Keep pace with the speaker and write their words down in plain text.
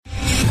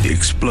The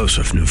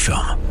explosive new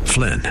film,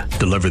 Flynn,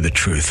 deliver the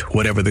truth,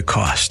 whatever the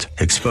cost,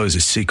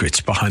 exposes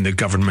secrets behind the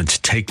government's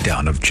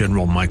takedown of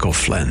General Michael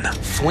Flynn.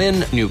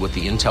 Flynn knew what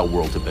the intel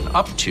world had been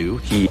up to.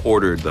 He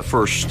ordered the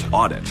first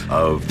audit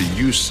of the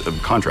use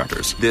of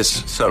contractors.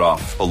 This set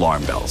off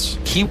alarm bells.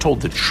 He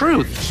told the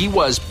truth. He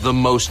was the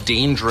most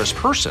dangerous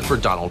person for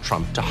Donald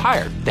Trump to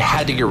hire. They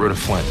had to get rid of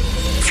Flynn.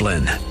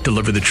 Flynn,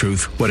 deliver the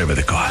truth, whatever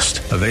the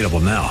cost. Available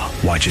now.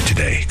 Watch it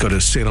today. Go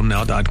to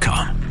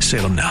salemnow.com.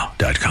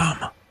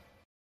 salemnow.com.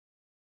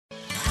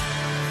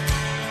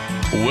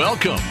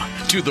 Welcome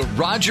to the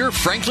Roger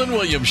Franklin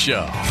Williams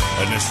Show.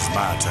 And this is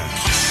my time.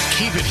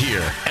 Keep it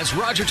here as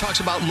Roger talks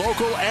about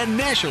local and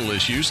national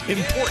issues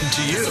important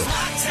to you.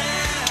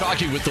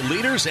 Talking with the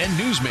leaders and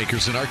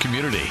newsmakers in our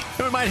community.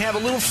 And we might have a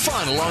little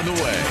fun along the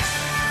way.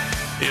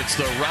 It's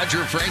the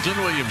Roger Franklin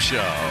Williams Show.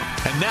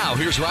 And now,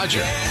 here's Roger.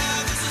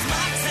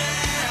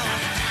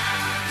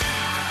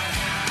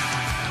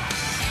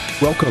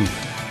 Welcome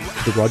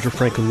to the Roger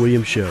Franklin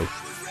Williams Show.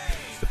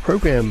 The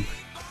program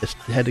is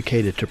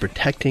dedicated to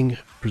protecting,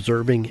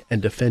 preserving,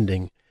 and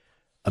defending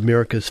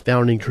America's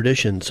founding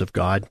traditions of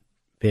God,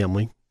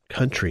 family,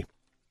 country.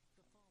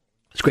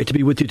 It's great to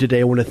be with you today.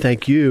 I want to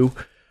thank you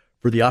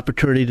for the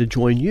opportunity to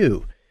join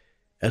you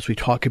as we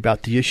talk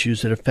about the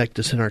issues that affect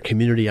us in our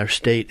community, our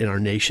state, and our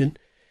nation.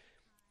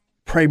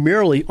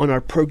 Primarily on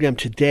our program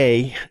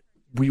today,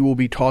 we will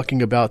be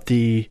talking about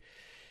the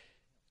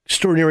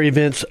extraordinary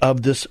events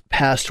of this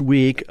past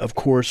week, of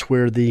course,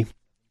 where the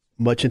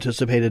much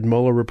anticipated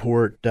Mueller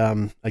report,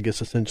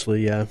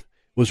 essentially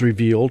was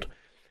revealed,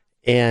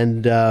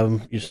 and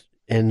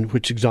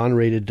which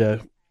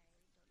exonerated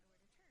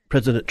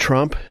President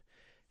Trump,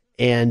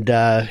 and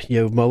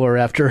Mueller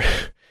after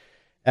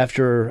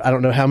I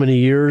don't know how many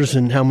years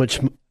and how much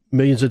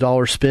millions of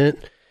dollars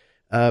spent,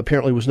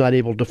 apparently was not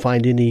able to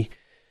find any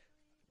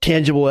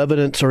tangible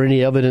evidence or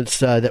any evidence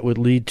that would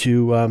lead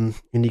to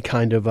any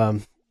kind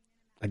of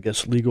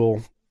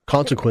legal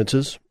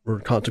consequences or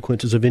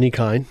consequences of any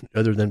kind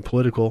other than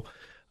political,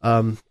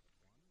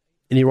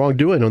 any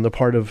wrongdoing on the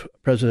part of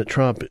President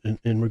Trump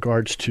in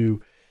regards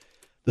to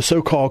the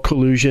so-called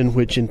collusion,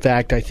 which in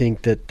fact I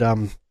think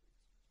that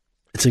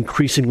it's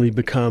increasingly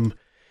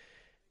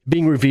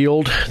being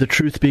revealed, the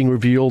truth being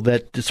revealed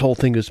that this whole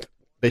thing is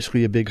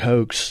basically a big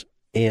hoax,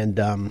 and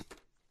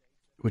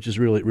which is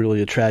really,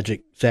 really a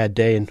tragic, sad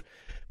day, and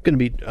going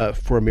to be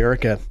for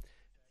America.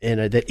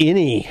 And that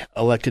any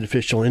elected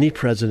official, any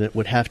president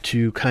would have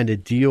to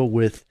deal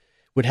with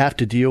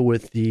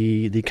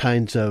the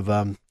kinds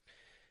of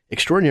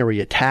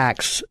extraordinary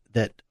attacks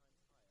that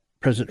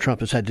President Trump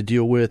has had to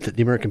deal with, that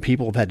the American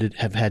people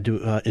have had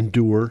to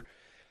endure,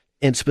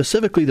 and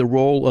specifically the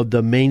role of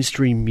the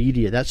mainstream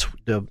media. That's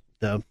the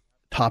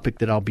topic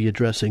that I'll be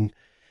addressing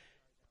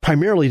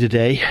primarily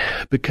today,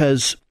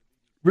 because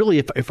really,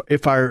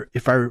 if our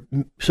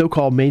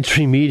so-called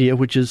mainstream media,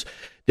 which is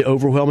the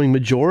overwhelming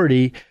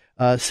majority,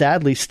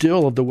 sadly,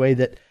 still of the way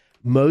that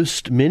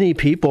many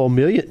people,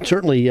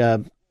 certainly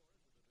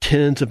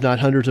tens, if not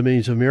hundreds of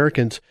millions of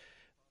Americans,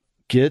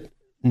 get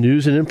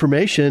news and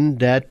information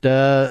that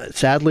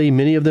sadly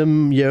many of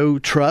them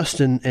trust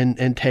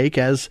and take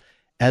as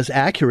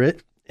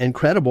accurate and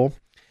credible.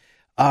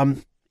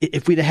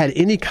 If we'd had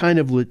any kind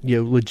of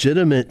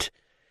legitimate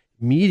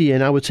media,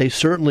 and I would say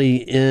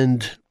certainly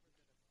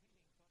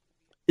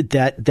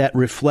that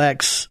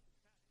reflects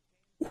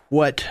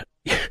what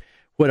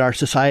our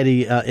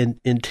society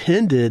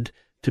intended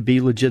to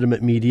be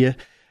legitimate media,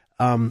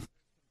 none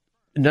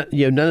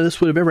of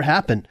this would have ever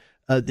happened.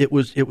 It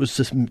was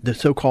the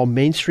so-called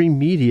mainstream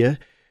media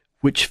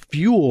which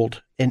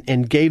fueled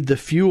and gave the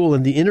fuel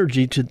and the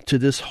energy to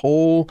this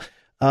whole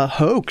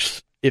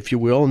hoax, if you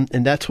will,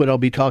 and that's what I'll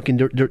be talking.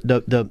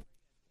 The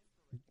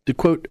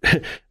quote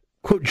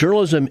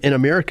journalism in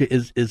America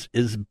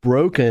is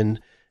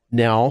broken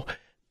now,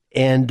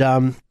 and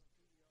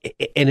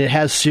it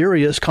has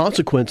serious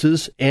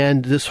consequences.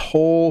 And this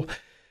whole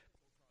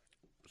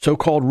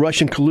so-called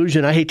Russian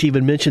collusion, I hate to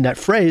even mention that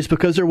phrase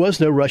because there was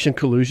no Russian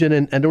collusion,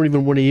 and I don't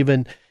even want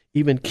to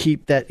even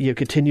keep that,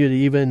 continue to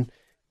even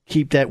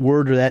keep that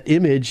word or that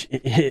image,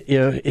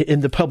 in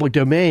the public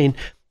domain,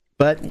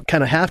 but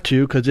kind of have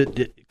to because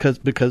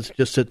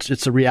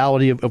it's the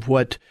reality of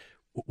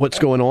what's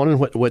going on and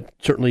what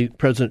certainly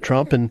President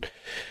Trump and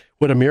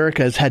what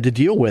America has had to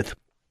deal with.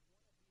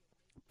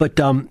 But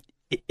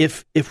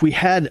if we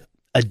had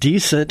a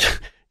decent,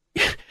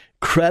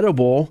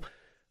 credible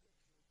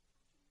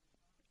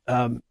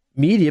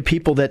media,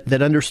 people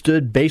that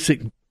understood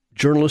basic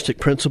journalistic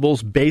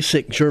principles,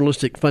 basic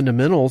journalistic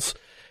fundamentals,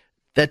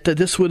 that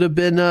this would have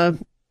been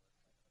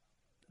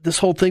this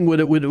whole thing would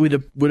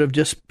have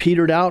just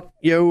petered out,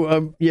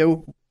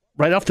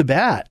 right off the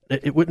bat.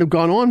 It wouldn't have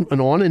gone on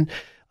and on.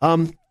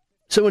 And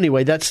so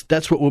anyway,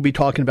 that's what we'll be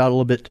talking about a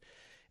little bit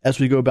as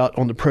we go about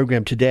on the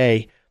program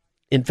today.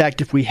 In fact,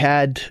 if we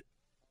had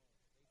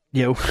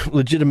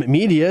legitimate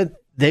media,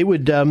 they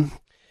would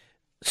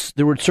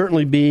there would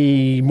certainly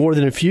be more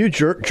than a few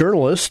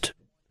journalists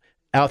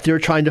out there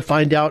trying to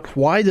find out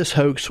why this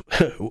hoax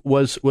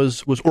was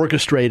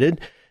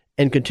orchestrated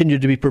and continue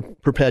to be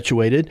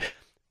perpetuated?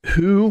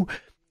 Who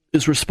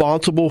is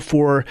responsible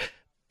for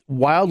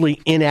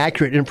wildly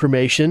inaccurate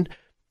information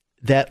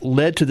that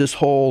led to this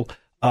whole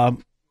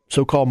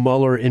so-called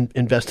Mueller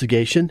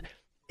investigation?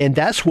 And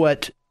that's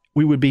what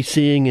we would be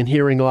seeing and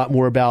hearing a lot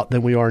more about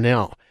than we are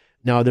now.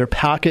 Now, there are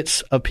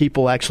pockets of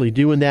people actually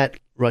doing that.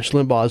 Rush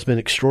Limbaugh has been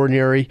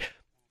extraordinary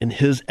in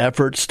his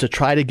efforts to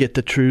try to get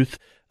the truth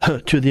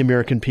to the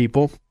American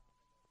people.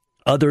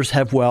 Others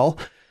have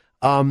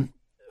Of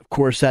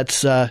course,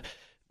 that's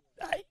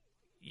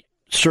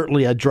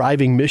certainly a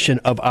driving mission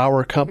of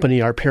our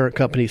company, our parent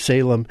company,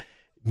 Salem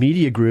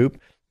Media Group.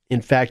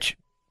 In fact,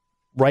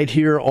 right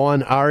here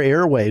on our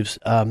airwaves,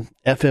 FM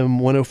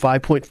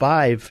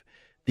 105.5,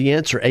 The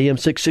Answer, AM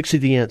 660,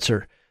 The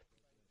Answer.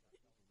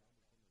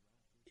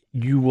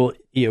 You will,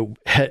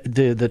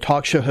 the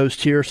talk show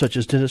hosts here, such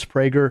as Dennis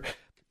Prager,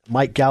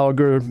 Mike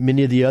Gallagher,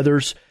 many of the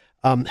others,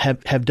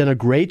 have done a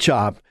great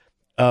job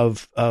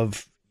of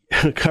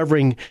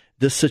covering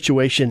this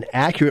situation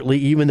accurately,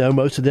 even though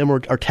most of them are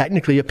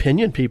technically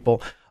opinion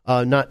people,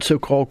 not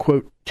so-called,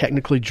 quote,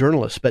 technically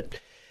journalists. But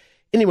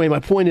anyway,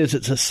 my point is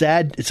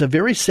it's a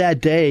very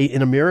sad day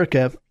in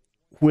America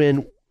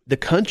when the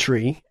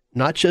country,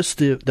 not just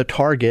the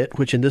target,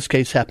 which in this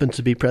case happens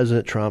to be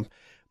President Trump,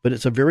 but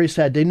it's a very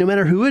sad day no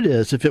matter who it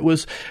is. If it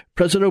was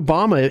President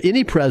Obama,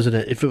 any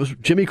president, if it was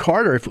Jimmy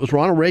Carter, if it was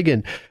Ronald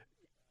Reagan,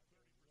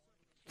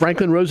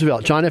 Franklin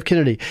Roosevelt, John F.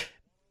 Kennedy,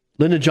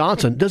 Lyndon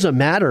Johnson, it doesn't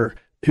matter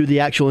who the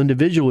actual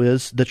individual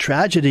is. The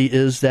tragedy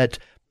is that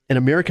an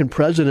American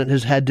president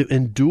has had to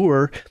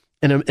endure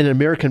an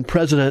American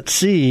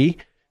presidency,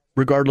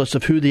 regardless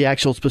of who the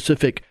actual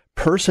specific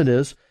person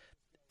is,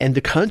 and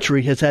the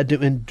country has had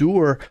to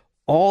endure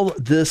all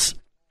this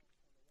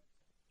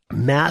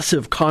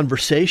massive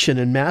conversation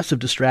and massive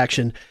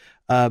distraction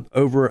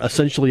over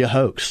essentially a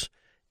hoax,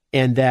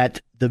 and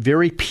that the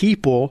very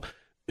people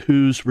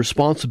whose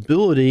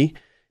responsibility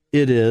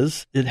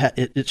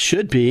it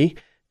should be,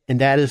 and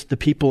that is the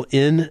people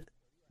in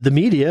the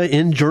media,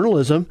 in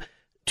journalism,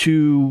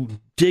 to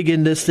dig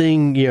in this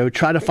thing,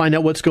 try to find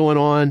out what's going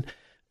on,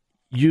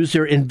 use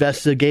their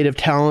investigative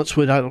talents.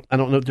 I don't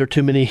know if there are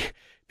too many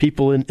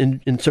people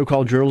in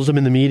so-called journalism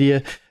in the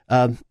media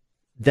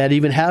that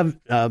even have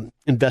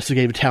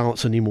investigative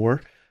talents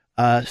anymore.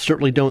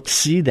 Certainly don't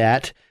see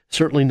that.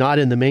 Certainly not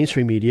in the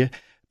mainstream media.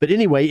 But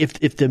anyway, if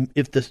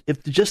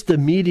just the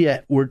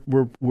media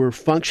were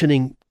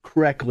functioning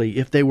correctly,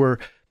 if they were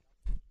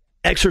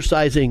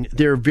exercising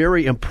their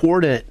very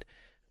important,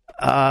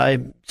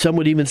 some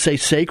would even say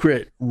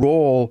sacred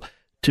role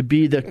to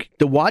be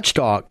the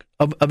watchdog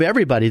of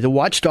everybody, the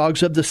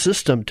watchdogs of the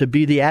system, to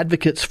be the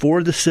advocates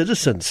for the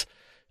citizens,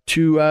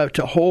 to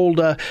hold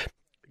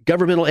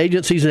governmental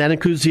agencies, and that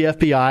includes the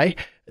FBI,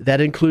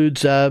 that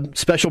includes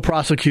special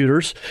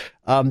prosecutors,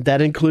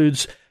 that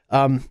includes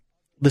the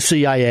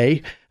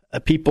CIA,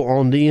 people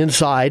on the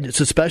inside,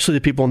 it's especially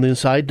the people on the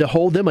inside, to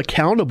hold them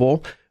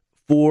accountable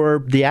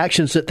for the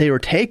actions that they were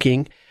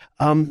taking.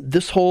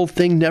 This whole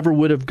thing never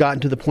would have gotten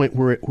to the point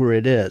where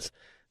it is.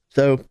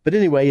 So, but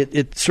anyway,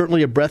 it's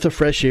certainly a breath of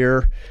fresh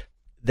air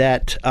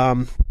that,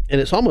 and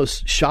it's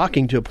almost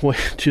shocking to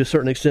a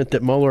certain extent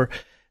that Mueller,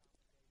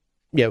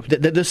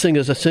 that this thing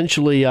is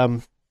essentially, I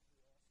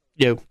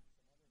don't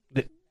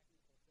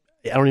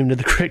even know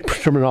the correct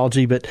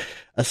terminology, but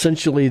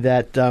essentially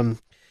that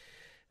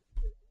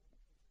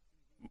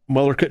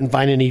Mueller couldn't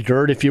find any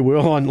dirt, if you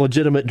will,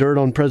 legitimate dirt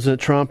on President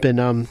Trump,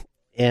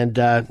 and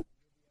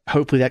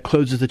hopefully that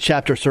closes the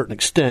chapter to a certain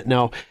extent.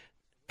 Now,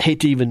 I hate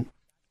to even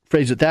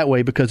phrase it that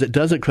way because it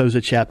doesn't close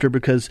a chapter,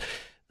 because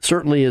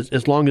certainly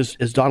as long as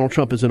Donald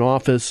Trump is in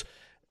office,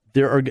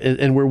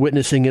 and we're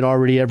witnessing it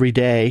already every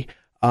day,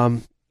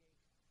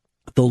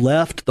 the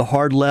left, the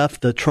hard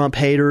left, the Trump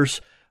haters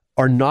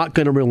are not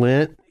going to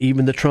relent.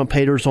 Even the Trump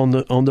haters on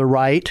the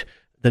right,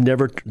 the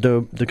never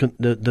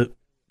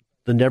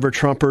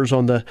Trumpers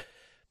on the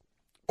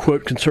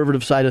quote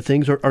conservative side of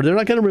things, are they're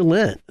not going to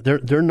relent.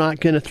 They're not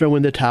going to throw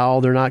in the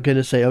towel. They're not going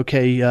to say,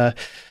 okay,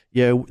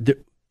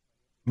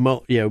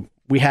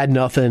 we had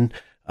nothing.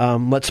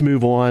 Let's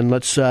move on.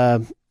 Let's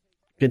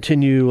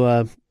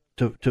continue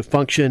to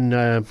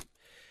function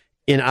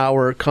in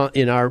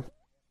our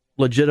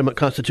legitimate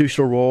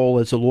constitutional role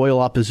as a loyal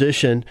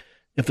opposition,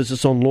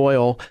 emphasis on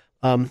loyal,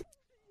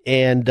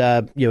 and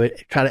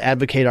try to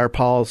advocate our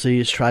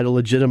policies, try to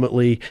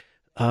legitimately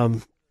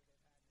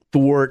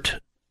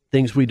thwart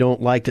things we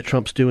don't like that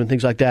Trump's doing,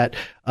 things like that,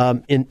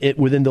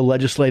 within the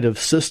legislative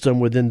system,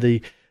 within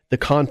the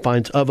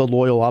confines of a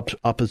loyal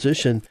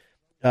opposition.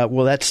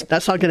 Well, that's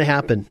not going to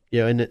happen,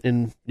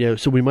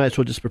 so we might as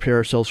well just prepare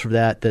ourselves for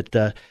that.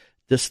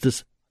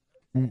 This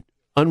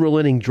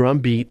unrelenting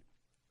drumbeat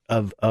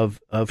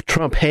of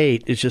Trump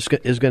hate is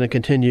going to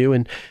continue,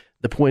 and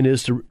the point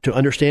is to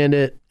understand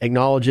it,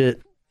 acknowledge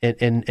it,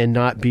 and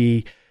not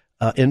be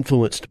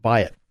influenced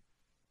by it.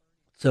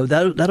 So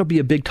that'll be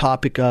a big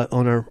topic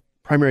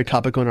primary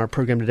topic on our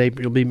program today.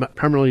 It'll be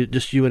primarily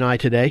just you and I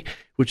today,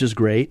 which is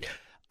great.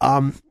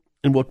 And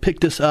we'll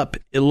pick this up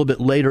a little bit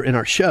later in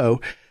our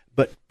show.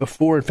 But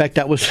before, in fact,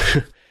 that was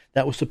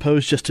that was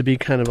supposed just to be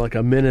kind of like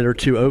a minute or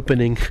two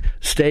opening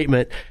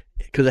statement,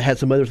 because I had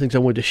some other things I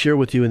wanted to share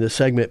with you in this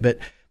segment. But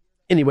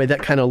anyway,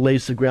 that kind of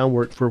lays the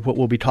groundwork for what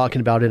we'll be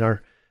talking about in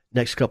our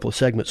next couple of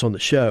segments on the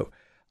show.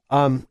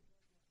 I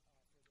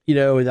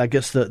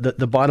guess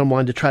the bottom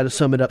line, to try to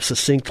sum it up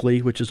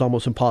succinctly, which is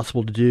almost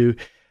impossible to do,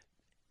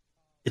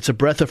 it's a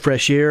breath of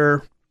fresh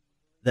air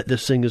that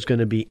this thing is going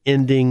to be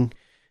ending,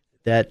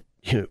 that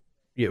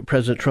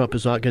President Trump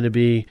is not going to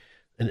be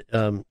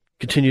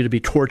continue to be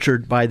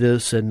tortured by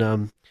this, and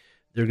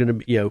they're going to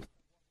be,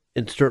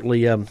 and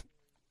certainly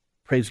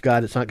praise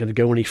God, it's not going to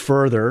go any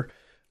further.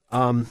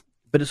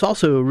 But it's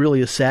also really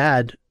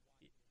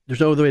there's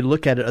no other way to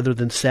look at it other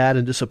than sad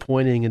and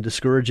disappointing and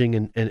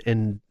discouraging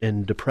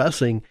and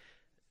depressing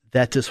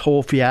that this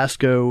whole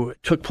fiasco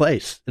took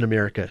place in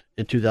America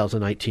in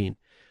 2019,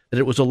 that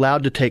it was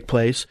allowed to take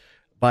place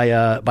by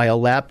a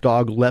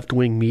lapdog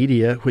left-wing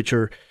media, which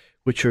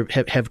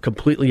have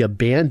completely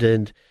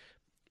abandoned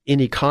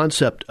any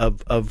concept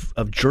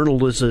of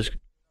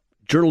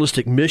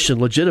journalistic mission,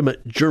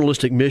 legitimate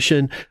journalistic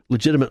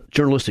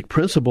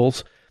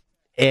principles,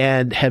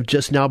 and have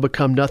just now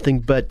become nothing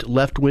but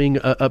left-wing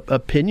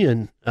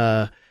opinion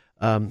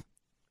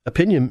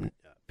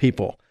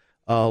people,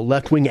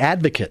 left-wing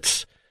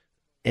advocates,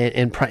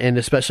 and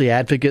especially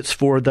advocates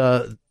for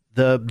the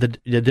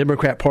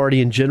Democrat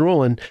Party in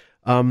general, and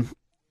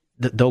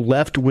the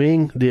left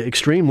wing, the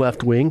extreme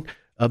left wing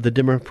of the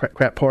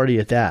Democrat Party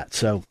at that.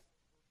 So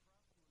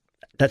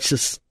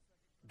that's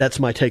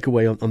my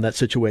takeaway on that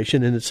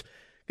situation, and it's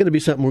going to be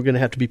something we're going to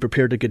have to be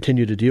prepared to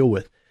continue to deal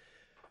with.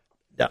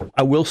 Now,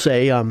 I will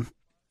say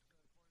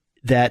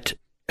that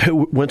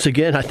once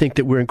again, I think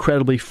that we're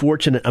incredibly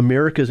fortunate.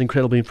 America is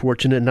incredibly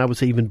fortunate, and I would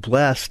say even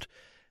blessed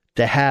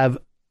to have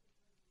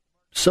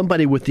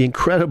somebody with the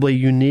incredibly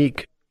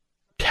unique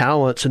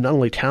talents, and not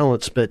only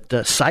talents, but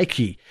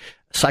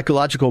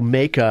psychological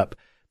makeup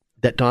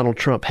that Donald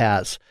Trump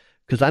has.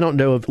 Because I don't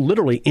know of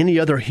literally any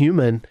other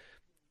human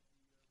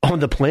on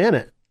the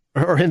planet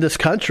or in this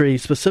country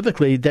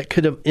specifically that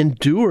could have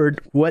endured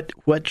what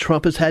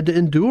Trump has had to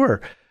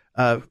endure.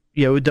 From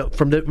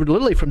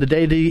the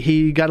day that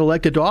he got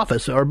elected to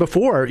office, or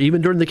before,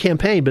 even during the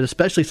campaign, but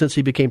especially since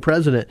he became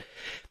president.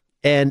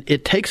 And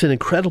it takes an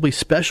incredibly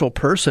special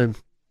person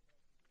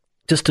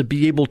just to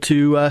be able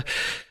to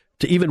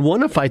even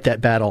want to fight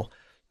that battle.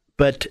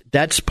 But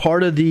that's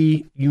part of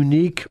the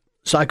unique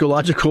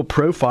psychological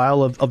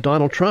profile of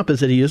Donald Trump, is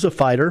that he is a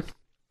fighter.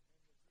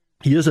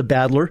 He is a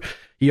battler.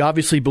 He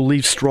obviously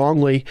believes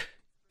strongly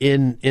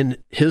in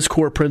his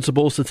core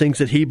principles, the things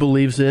that he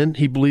believes in.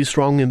 He believes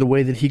strongly in the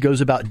way that he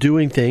goes about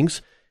doing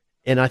things.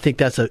 And I think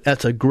that's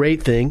a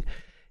great thing.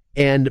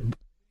 And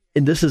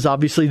this is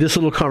obviously, this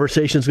little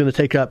conversation is going to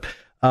take up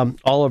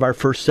all of our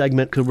first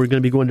segment, because we're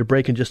going to be going to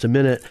break in just a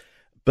minute.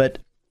 But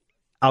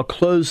I'll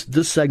close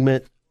this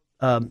segment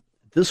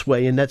this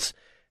way, and that's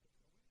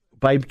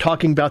by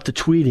talking about the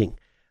tweeting.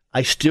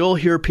 I still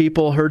hear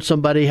people,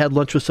 had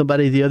lunch with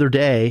somebody the other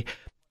day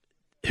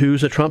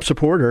who's a Trump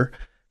supporter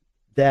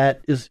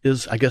that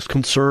is I guess,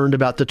 concerned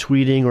about the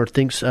tweeting, or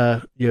thinks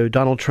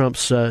Donald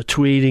Trump's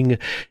tweeting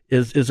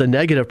is a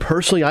negative.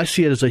 Personally, I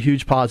see it as a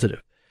huge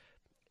positive.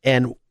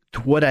 And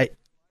and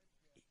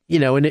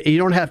you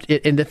don't have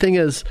to, and the thing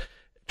is,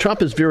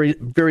 Trump is very,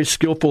 very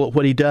skillful at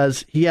what he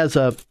does. He has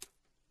an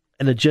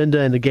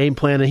agenda and a game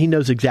plan, and he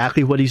knows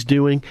exactly what he's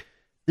doing.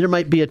 There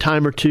might be a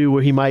time or two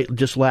where he might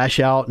just lash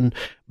out,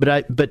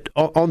 but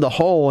on the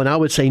whole, and I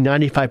would say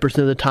 95%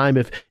 of the time,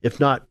 if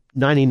not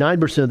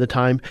 99% of the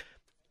time,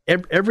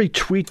 every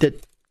tweet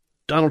that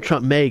Donald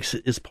Trump makes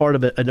is part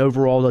of an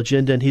overall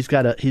agenda, and he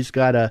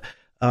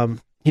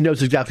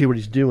knows exactly what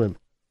he's doing.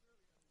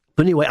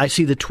 But anyway, I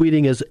see the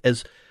tweeting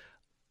as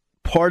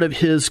part of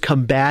his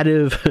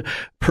combative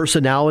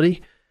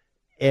personality,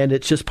 and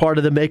it's just part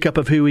of the makeup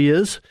of who he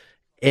is.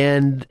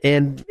 And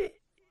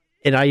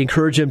I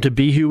encourage him to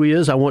be who he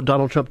is. I want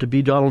Donald Trump to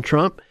be Donald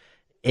Trump,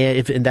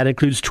 and that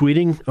includes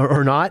tweeting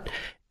or not.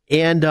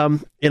 And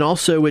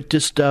also it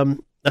just, I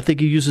think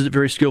he uses it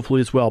very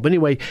skillfully as well. But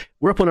anyway,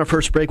 we're up on our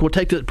first break. We'll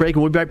take the break,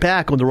 and we'll be right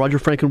back on the Roger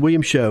Franklin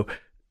Williams Show.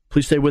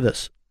 Please stay with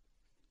us.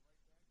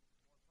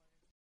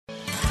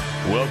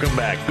 Welcome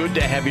back. Good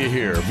to have you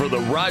here for the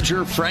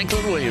Roger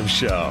Franklin Williams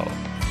Show.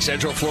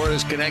 Central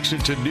Florida's connection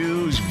to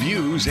news,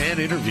 views, and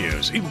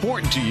interviews.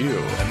 Important to you.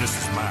 And this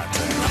is my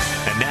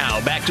turn. And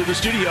now, back to the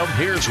studio.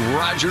 Here's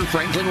Roger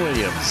Franklin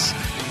Williams.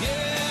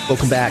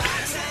 Welcome back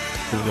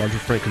to the Roger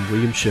Franklin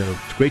Williams Show.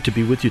 It's great to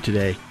be with you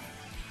today.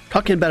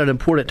 Talking about an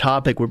important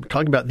topic. We're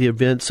talking about the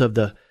events of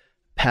the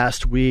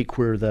past week,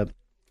 where the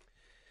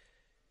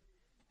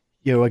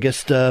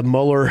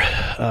Mueller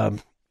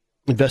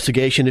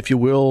investigation, if you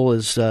will,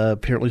 is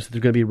apparently they're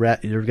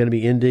going to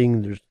be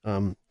ending. There's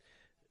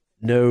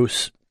no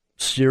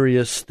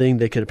serious thing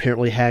they could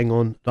apparently hang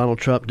on Donald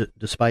Trump,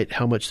 despite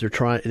how much they've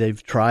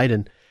tried,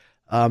 and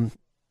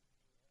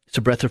it's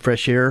a breath of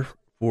fresh air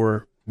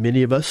for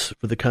many of us,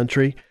 for the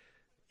country.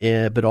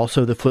 But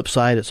also the flip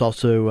side, it's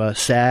also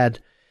sad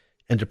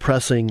and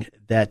depressing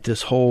that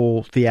this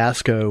whole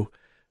fiasco,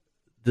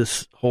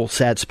 this whole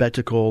sad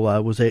spectacle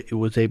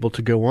was able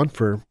to go on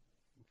for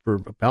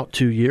about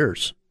 2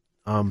 years.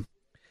 And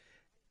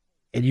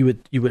you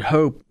would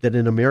hope that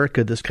in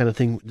America this kind of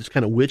thing, this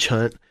kind of witch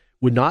hunt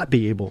would not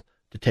be able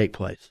to take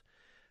place.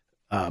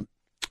 But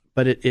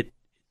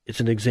it's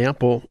an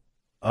example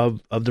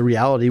of the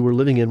reality we're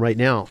living in right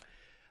now.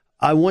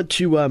 I want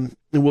to, and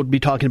we'll be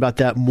talking about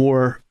that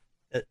more.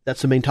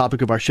 That's the main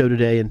topic of our show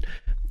today. And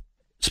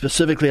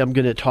specifically, I'm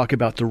going to talk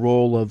about the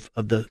role of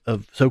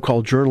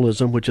so-called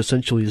journalism, which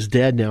essentially is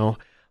dead now.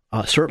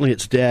 Certainly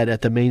it's dead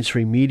at the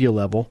mainstream media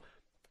level,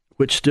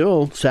 which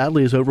still,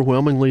 sadly, is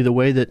overwhelmingly the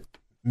way that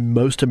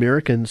most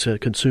Americans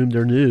consume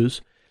their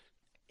news.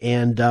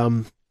 And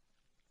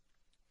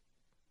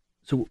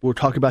so we'll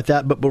talk about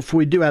that. But before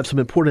we do, I have some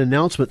important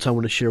announcements I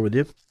want to share with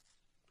you.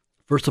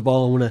 First of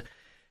all, I want to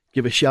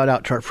give a shout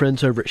out to our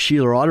friends over at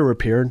Sheeler Auto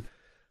Repair and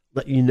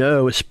let you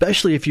know,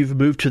 especially if you've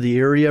moved to the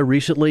area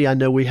recently. I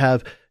know we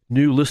have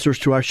new listeners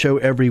to our show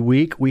every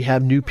week. We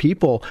have new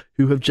people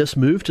who have just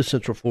moved to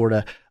Central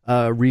Florida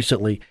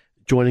recently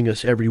joining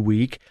us every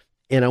week.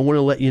 And I want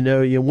to let you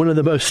know, one of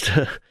the most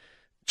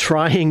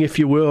trying, if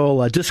you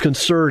will,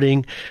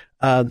 disconcerting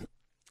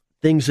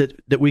things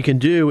that we can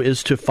do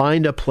is to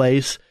find a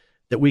place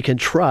that we can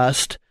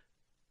trust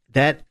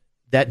that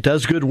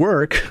does good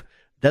work,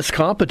 that's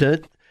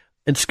competent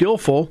and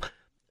skillful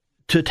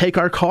to take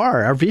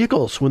our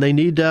vehicles when they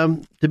need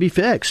to be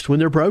fixed, when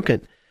they're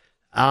broken.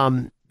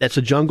 That's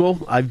a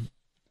jungle. I've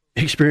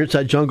experienced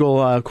that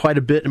jungle quite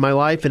a bit in my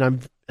life,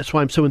 and that's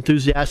why I'm so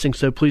enthusiastic,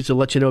 so pleased to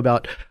let you know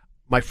about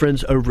my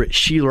friends over at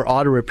Sheeler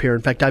Auto Repair.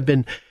 In fact, I've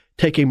been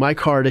taking my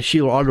car to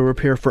Sheeler Auto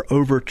Repair for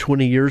over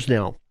 20 years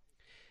now.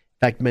 In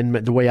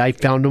fact, the way I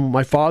found them,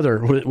 my father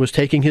was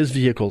taking his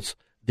vehicles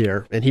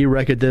there, and he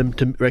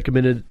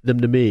recommended them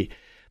to me.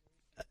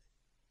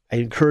 I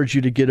encourage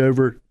you to get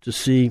over to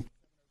see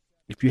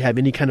if you have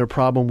any kind of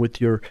problem with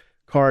your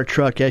car,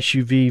 truck,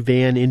 SUV,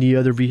 van, any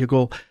other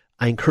vehicle.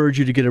 I encourage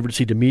you to get over to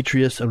see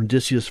Demetrius and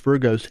Odysseus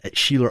Virgos at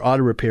Sheeler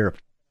Auto Repair.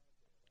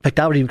 In fact,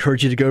 I would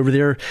encourage you to go over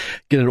there,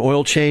 get an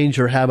oil change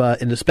or have an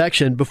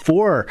inspection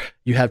before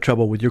you have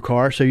trouble with your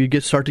car, so you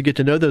start to get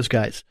to know those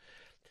guys.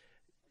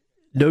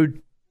 No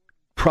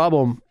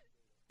problem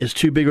is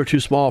too big or too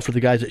small for the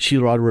guys at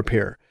Sheeler Auto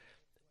Repair.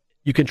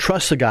 You can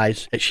trust the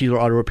guys at Sheeler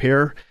Auto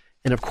Repair,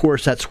 and of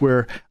course, that's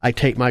where I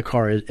take my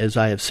car, as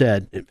I have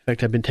said. In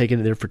fact, I've been taking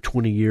it there for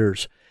 20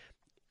 years.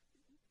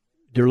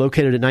 They're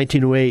located at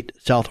 1908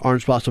 South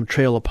Orange Blossom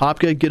Trail,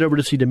 Apopka. Get over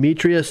to see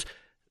Demetrius,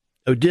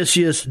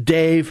 Odysseus,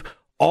 Dave,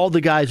 all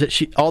the guys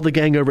all the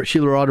gang over at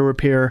Sheeler Auto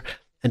Repair,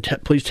 and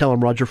please tell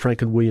them Roger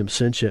Franklin Williams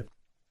sent you.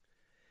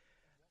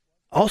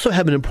 I also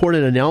have an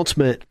important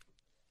announcement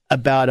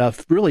about a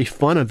really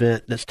fun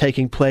event that's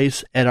taking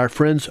place at our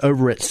friends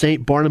over at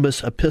St.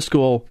 Barnabas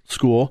Episcopal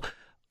School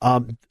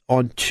on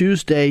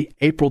Tuesday,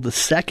 April the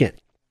 2nd.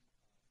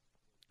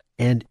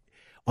 And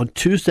on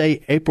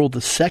Tuesday, April the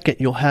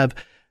 2nd, you'll have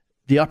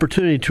the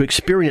opportunity to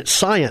experience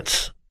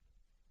science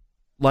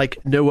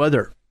like no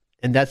other.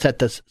 And that's at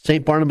the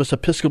St. Barnabas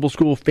Episcopal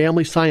School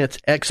Family Science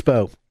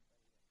Expo.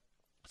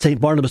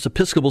 St. Barnabas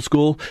Episcopal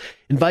School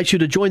invites you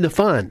to join the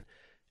fun.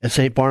 At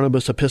St.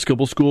 Barnabas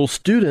Episcopal School,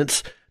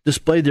 students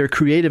displayed their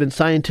creative and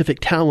scientific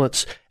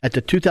talents at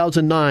the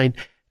 2009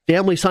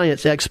 Family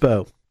Science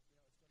Expo.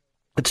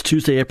 It's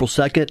Tuesday, April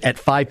 2nd at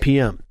 5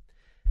 p.m.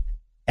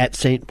 at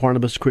St.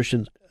 Barnabas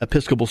Christian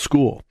Episcopal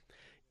School.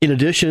 In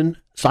addition,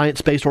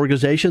 science-based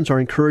organizations are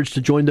encouraged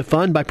to join the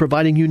fun by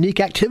providing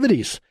unique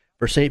activities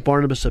for St.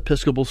 Barnabas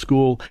Episcopal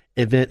School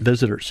event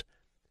visitors.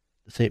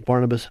 The St.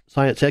 Barnabas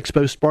Science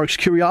Expo sparks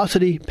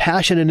curiosity,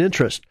 passion, and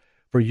interest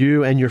for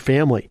you and your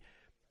family.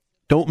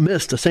 Don't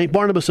miss the St.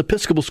 Barnabas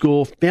Episcopal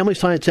School Family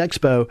Science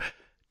Expo,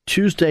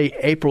 Tuesday,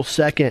 April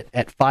 2nd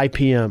at 5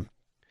 p.m.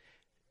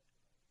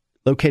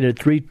 Located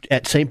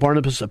at St.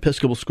 Barnabas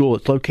Episcopal School.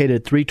 It's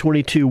located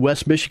 322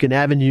 West Michigan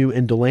Avenue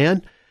in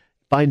DeLand.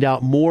 Find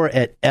out more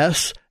at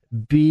sbeyes.org.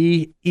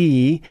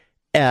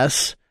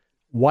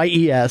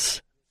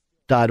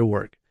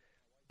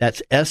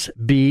 That's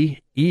sbeyes.org.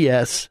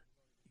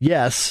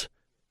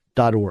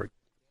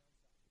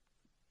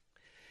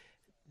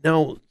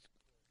 Now,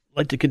 I'd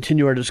like to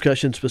continue our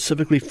discussion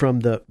specifically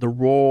from the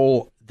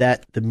role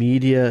that the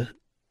media,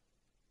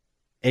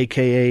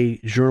 aka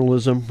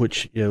journalism,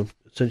 which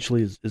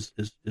essentially is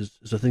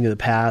a thing of the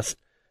past,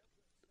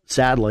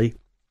 sadly.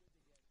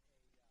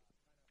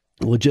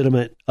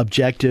 Legitimate,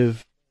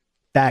 objective,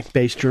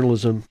 fact-based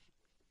journalism,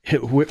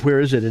 where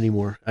is it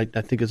anymore? I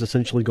think it's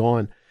essentially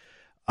gone.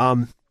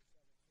 Has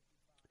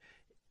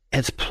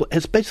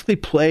basically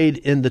played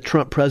in the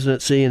Trump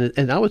presidency,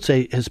 and I would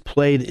say has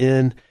played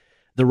in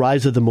the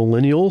rise of the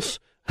millennials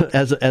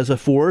as a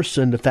force,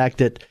 and the fact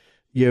that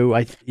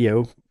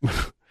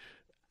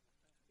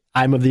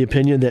I'm of the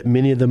opinion that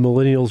many of the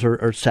millennials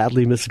are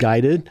sadly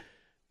misguided.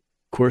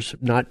 Of course,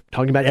 not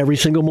talking about every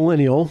single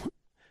millennial.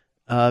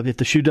 If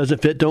the shoe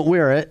doesn't fit, don't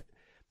wear it.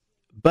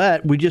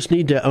 But we just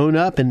need to own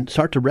up and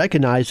start to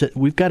recognize that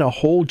we've got a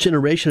whole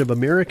generation of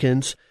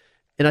Americans,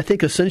 and I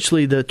think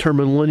essentially the term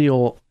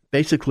millennial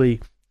basically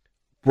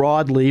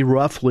broadly,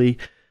 roughly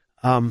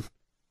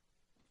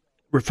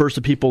refers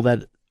to people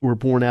that were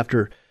born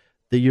after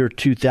the year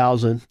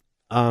 2000,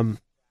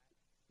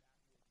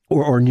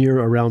 or near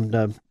around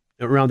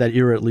that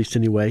era, at least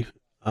anyway,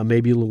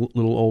 maybe a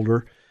little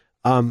older.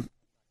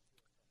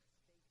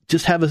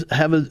 Just have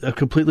a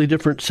completely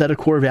different set of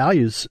core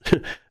values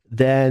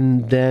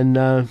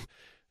than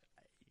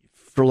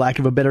for lack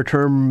of a better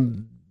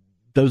term,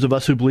 those of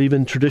us who believe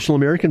in traditional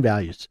American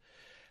values.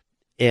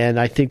 And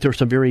I think there's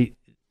some very,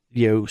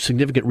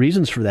 significant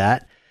reasons for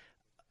that.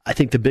 I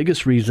think the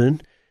biggest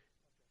reason,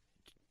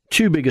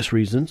 two biggest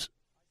reasons,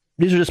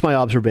 these are just my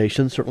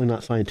observations, certainly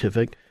not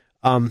scientific,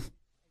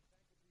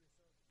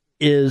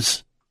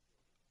 is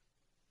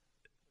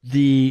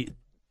the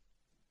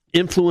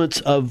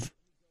influence of,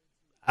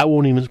 I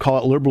won't even call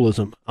it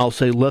liberalism, I'll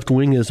say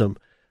left-wingism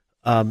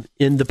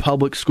in the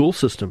public school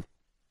system.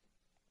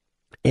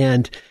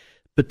 And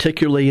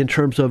particularly in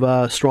terms of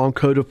a strong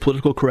code of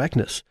political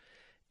correctness.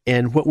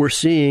 And what we're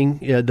seeing,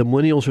 the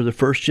millennials are the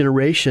first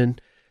generation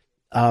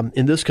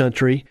in this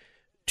country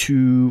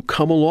to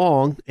come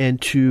along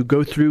and to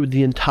go through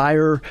the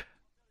entire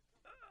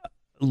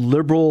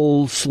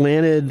liberal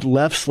slanted,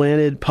 left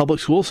slanted public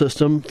school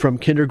system from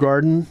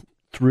kindergarten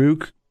through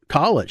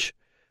college.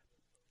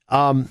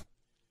 And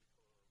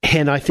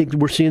I think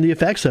we're seeing the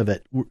effects of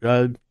it.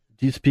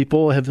 These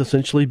people have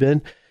essentially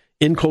been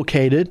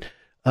inculcated,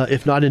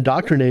 if not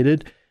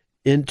indoctrinated,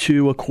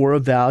 into a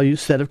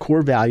set of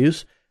core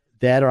values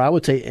that are, I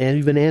would say,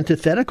 even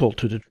antithetical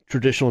to the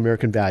traditional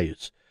American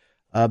values.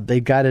 They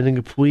got an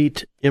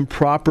incomplete,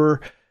 improper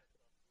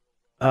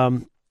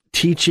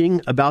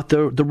teaching about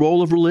the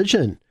role of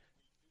religion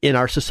in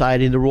our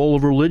society, and the role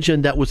of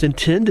religion that was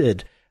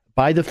intended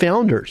by the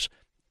founders,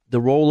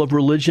 the role of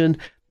religion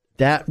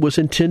that was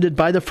intended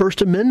by the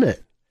First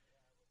Amendment,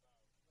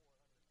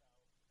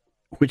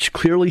 which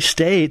clearly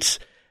states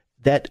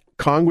that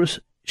Congress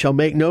shall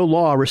make no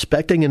law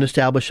respecting an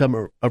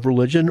establishment of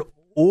religion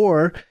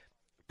or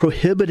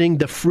prohibiting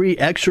the free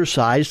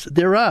exercise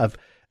thereof.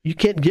 You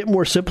can't get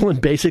more simple and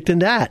basic than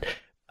that.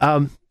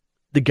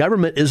 The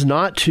government is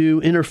not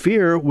to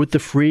interfere with the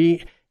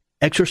free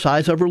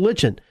exercise of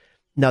religion.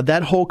 Now,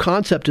 that whole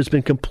concept has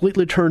been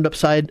completely turned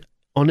upside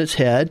on its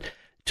head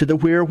to the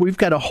where we've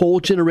got a whole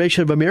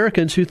generation of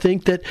Americans who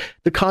think that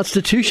the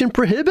Constitution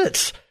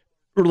prohibits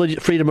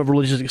freedom of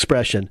religious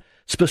expression,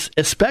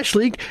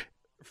 especially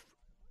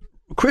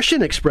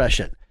Christian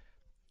expression.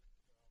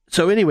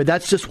 So anyway,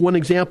 that's just one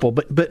example.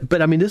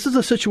 But I mean, this is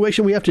a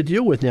situation we have to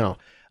deal with now.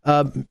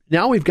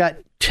 Now we've got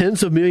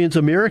tens of millions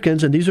of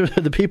Americans, and these are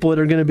the people that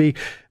are going to be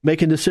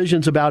making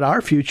decisions about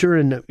our future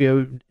and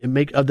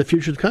make of the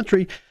future of the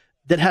country,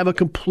 that have a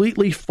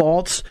completely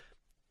false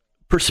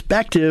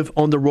perspective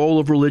on the role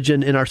of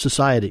religion in our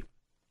society.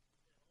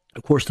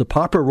 Of course, the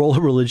proper role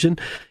of religion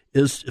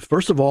is,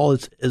 first of all,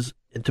 is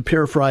to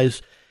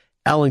paraphrase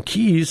Alan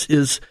Keyes,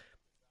 is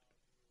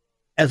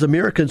as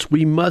Americans,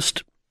 we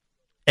must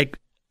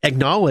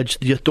acknowledge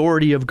the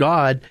authority of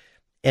God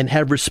and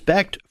have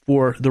respect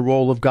for the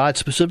role of God,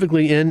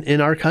 specifically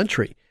in our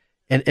country.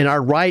 And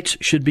our rights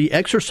should be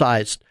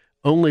exercised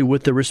only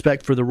with the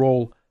respect for the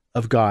role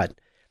of God.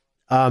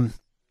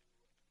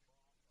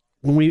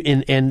 When we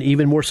and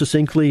even more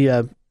succinctly,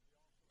 I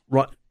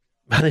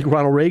think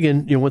Ronald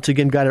Reagan, once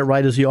again got it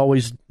right, as he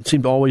always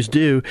seemed to always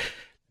do.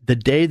 The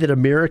day that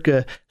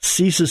America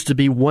ceases to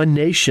be one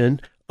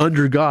nation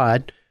under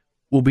God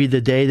will be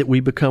the day that we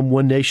become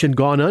one nation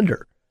gone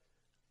under.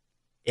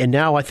 And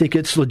now I think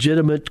it's a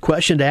legitimate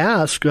question to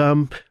ask: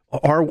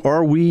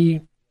 Are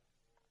we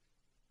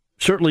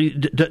certainly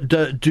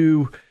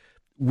do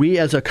we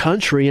as a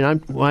country,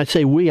 and when I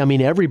say we, I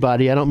mean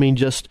everybody. I don't mean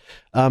just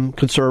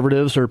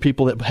conservatives or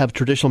people that have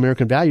traditional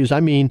American values. I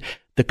mean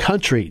the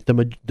country,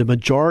 the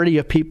majority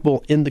of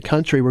people in the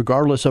country,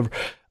 regardless of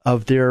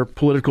their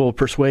political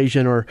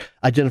persuasion or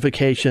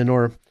identification,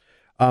 or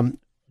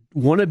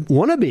want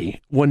to be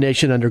one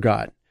nation under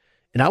God.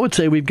 And I would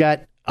say we've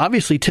got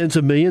obviously tens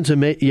of millions,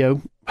 and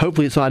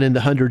hopefully it's not in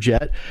the hundreds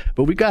yet,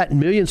 but we've got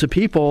millions of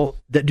people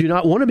that do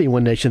not want to be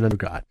one nation under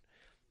God,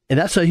 and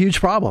that's a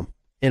huge problem.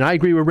 And I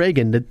agree with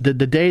Reagan. The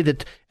day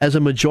that, as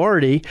a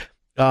majority,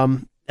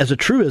 as a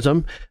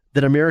truism,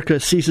 that America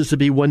ceases to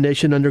be one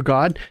nation under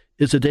God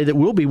is the day that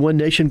we'll be one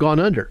nation gone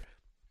under.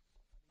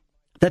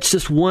 That's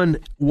just one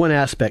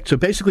aspect. So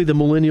basically, the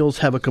millennials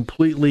have a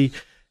completely,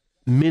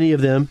 many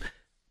of them,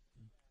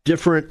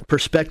 different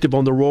perspective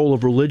on the role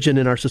of religion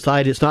in our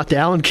society. It's not the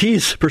Alan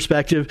Keyes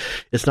perspective.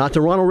 It's not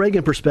the Ronald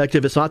Reagan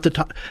perspective. It's not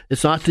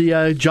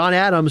the John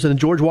Adams and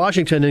George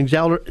Washington and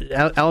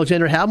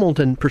Alexander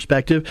Hamilton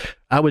perspective.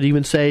 I would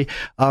even say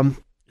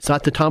it's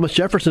not the Thomas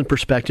Jefferson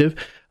perspective.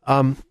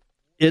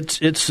 It's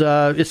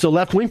the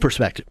left wing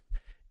perspective,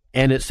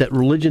 and it's that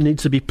religion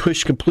needs to be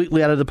pushed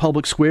completely out of the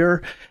public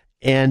square,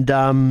 and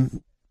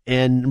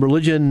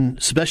religion,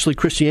 especially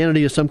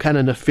Christianity, is some kind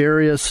of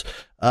nefarious,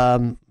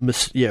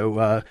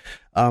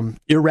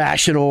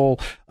 irrational,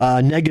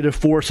 negative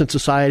force in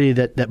society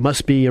that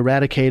must be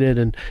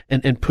eradicated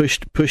and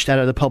pushed out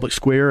of the public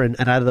square and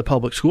out of the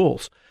public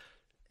schools.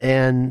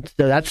 And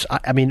so that's,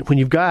 I mean, when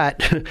you've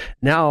got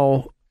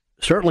now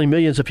certainly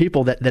millions of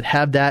people that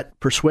have that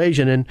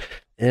persuasion,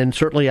 and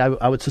certainly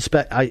I would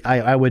suspect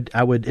I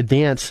would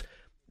advance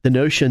the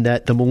notion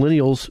that the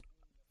millennials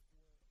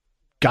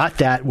got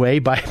that way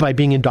by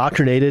being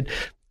indoctrinated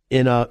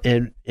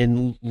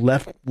in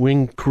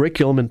left-wing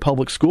curriculum in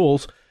public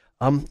schools.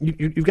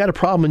 You've got a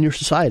problem in your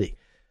society,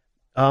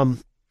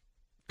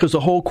 because the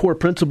whole core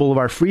principle of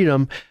our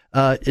freedom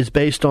is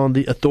based on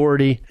the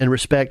authority and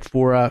respect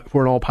for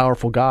an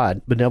all-powerful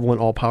God, benevolent,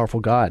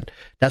 all-powerful God.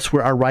 That's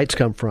where our rights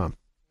come from,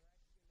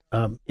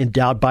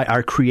 endowed by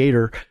our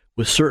Creator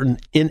with certain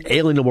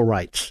inalienable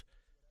rights.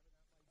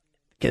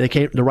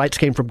 The rights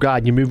came from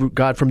God. You move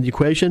God from the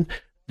equation,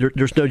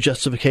 there's no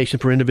justification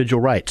for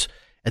individual rights.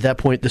 At that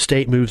point, the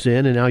state moves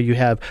in, and now you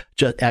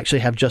actually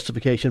have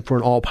justification for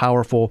an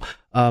all-powerful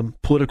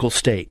political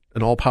state,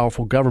 an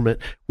all-powerful government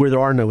where there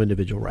are no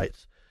individual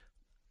rights.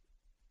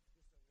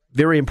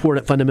 Very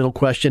important fundamental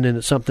question, and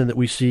it's something that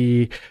we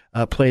see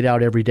played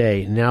out every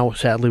day. Now,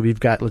 sadly, we've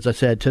got, as I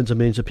said, tens of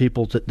millions of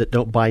people that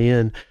don't buy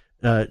in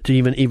to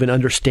even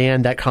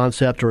understand that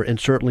concept, and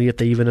certainly if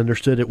they even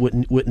understood it,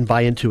 wouldn't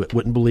buy into it,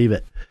 wouldn't believe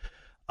it.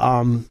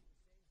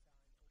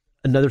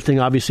 Another thing,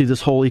 obviously,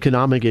 this whole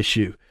economic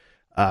issue.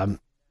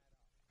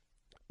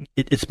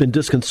 It's been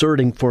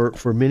disconcerting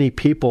for many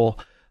people,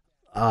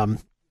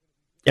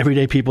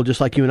 everyday people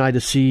just like you and I, to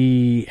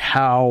see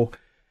how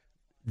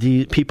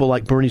the people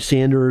like Bernie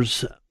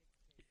Sanders,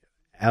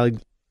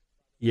 AOC,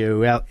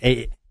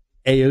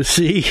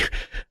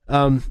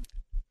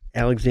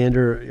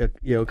 Alexander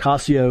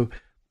Ocasio,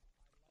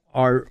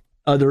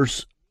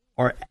 others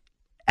are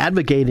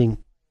advocating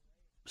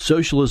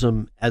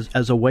socialism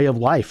as a way of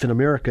life in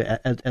America,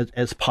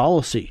 as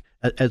policy,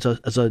 as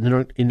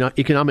an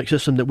economic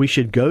system that we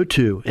should go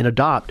to and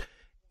adopt,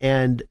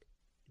 and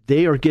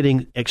they are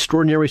getting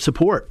extraordinary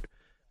support.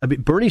 I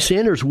mean, Bernie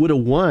Sanders would have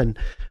won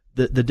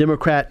the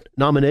Democrat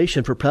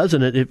nomination for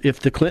president if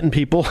the Clinton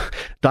people,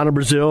 Donna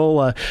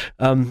Brazile,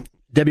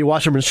 Debbie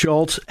Wasserman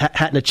Schultz,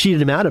 hadn't have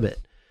cheated him out of it.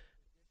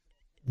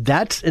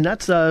 That's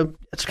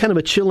kind of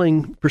a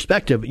chilling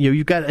perspective.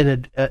 You've got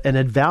an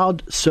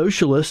avowed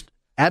socialist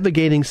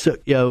advocating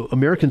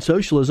American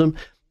socialism.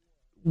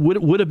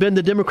 Would have been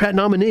the Democrat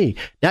nominee.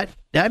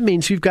 That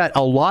means you've got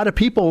a lot of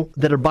people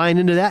that are buying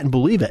into that and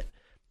believe it.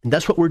 And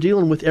that's what we're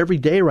dealing with every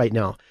day right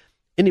now.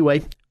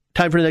 Anyway,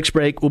 time for the next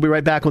break. We'll be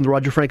right back on the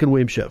Roger Franklin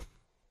Williams Show.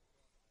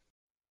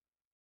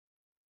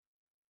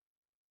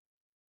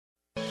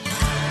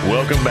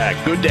 Welcome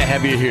back. Good to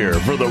have you here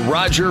for the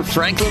Roger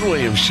Franklin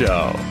Williams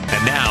Show.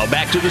 And now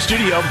back to the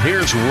studio.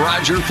 Here's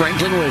Roger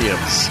Franklin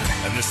Williams.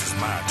 And this is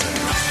my turn.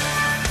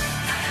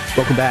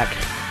 Welcome back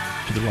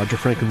to the Roger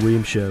Franklin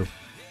Williams Show.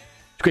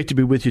 It's great to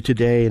be with you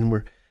today, and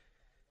we're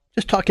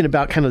just talking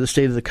about kind of the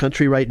state of the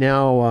country right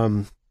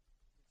now.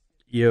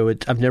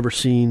 I've never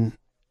seen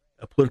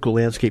a political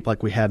landscape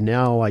like we have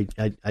now. I'm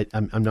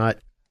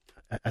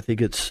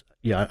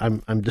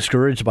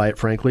discouraged by it,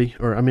 frankly,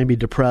 or I may be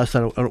depressed. I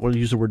don't want to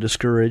use the word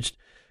discouraged.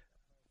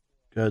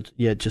 It's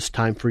just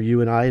time for you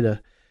and I to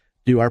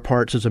do our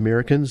parts as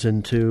Americans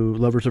and to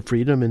lovers of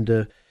freedom, and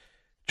to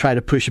try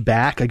to push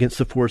back against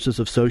the forces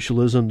of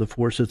socialism, the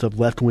forces of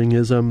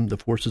left-wingism, the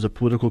forces of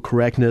political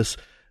correctness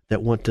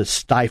that want to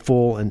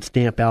stifle and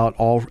stamp out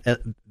all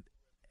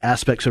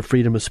aspects of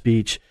freedom of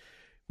speech.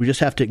 We just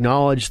have to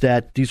acknowledge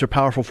that these are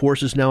powerful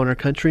forces now in our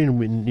country,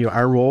 and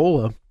our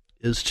role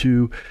is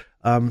to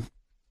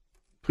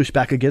push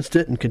back against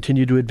it and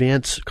continue to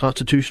advance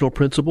constitutional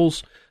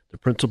principles, the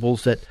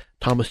principles that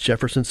Thomas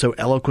Jefferson so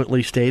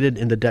eloquently stated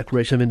in the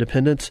Declaration of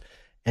Independence,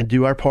 and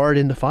do our part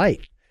in the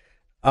fight.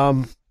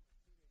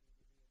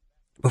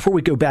 Before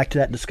we go back to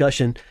that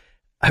discussion,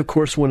 I, of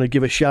course, want to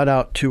give a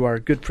shout-out to our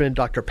good friend,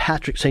 Dr.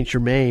 Patrick St.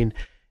 Germain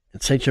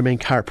and St. Germain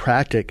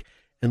Chiropractic,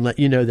 and let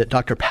you know that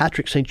Dr.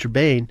 Patrick St.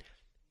 Germain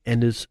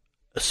and his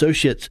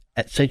associates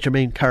at St.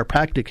 Germain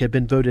Chiropractic have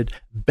been voted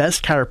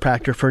best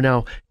chiropractor for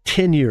now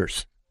 10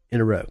 years in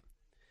a row.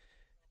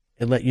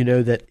 And let you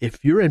know that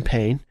if you're in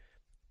pain,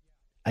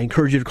 I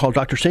encourage you to call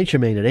Dr. St.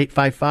 Germain at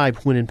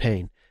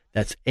 855-WHEN-IN-PAIN.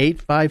 That's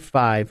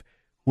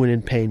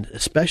 855-WHEN-IN-PAIN,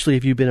 especially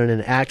if you've been in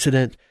an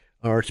accident,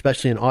 or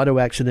especially an auto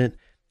accident.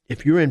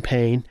 If you're in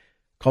pain,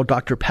 call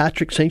Dr.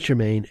 Patrick St.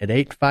 Germain at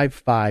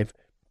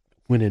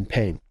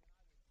 855-WHEN-IN-PAIN.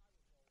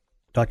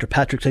 Dr.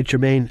 Patrick St.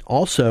 Germain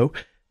also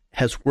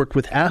has worked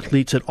with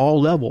athletes at all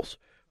levels,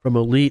 from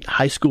elite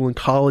high school and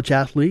college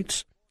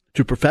athletes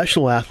to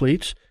professional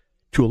athletes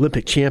to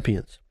Olympic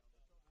champions.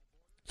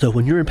 So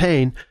when you're in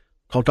pain,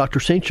 call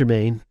Dr. St.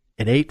 Germain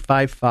at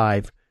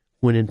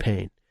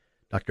 855-WHEN-IN-PAIN.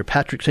 Dr.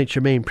 Patrick St.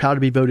 Germain, proud to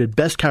be voted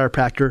best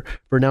chiropractor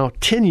for now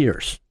 10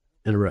 years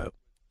in a row.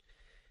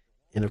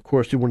 And of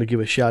course, we want to give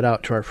a shout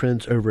out to our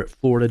friends over at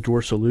Florida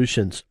Door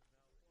Solutions.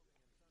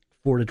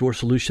 Florida Door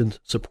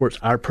Solutions supports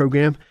our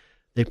program.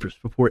 They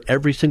support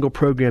every single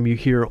program you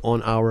hear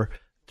on our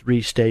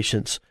 3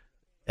 stations,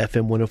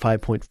 FM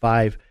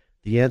 105.5,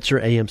 The Answer,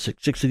 AM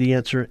 660, The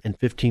Answer, and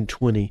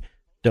 1520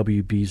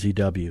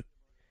 WBZW. In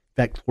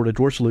fact, Florida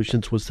Door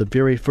Solutions was the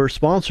very first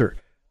sponsor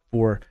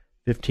for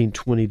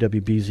 1520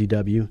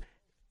 WBZW.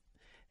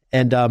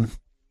 And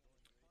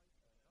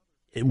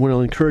I want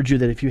to encourage you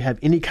that if you have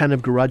any kind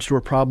of garage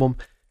door problem,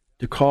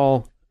 to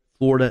call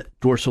Florida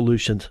Door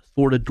Solutions.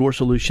 Florida Door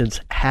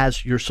Solutions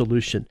has your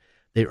solution.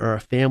 They are a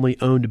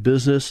family-owned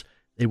business.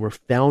 They were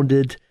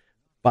founded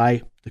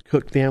by the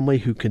Cook family,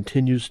 who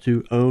continues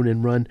to own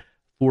and run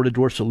Florida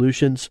Door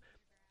Solutions.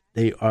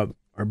 They are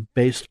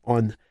based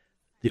on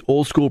the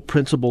old school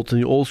principles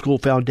and the old school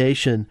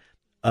foundation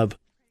of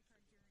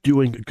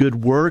doing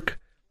good work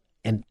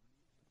and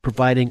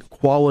providing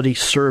quality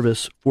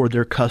service for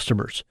their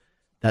customers.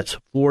 That's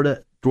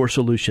Florida Door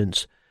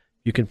Solutions.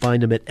 You can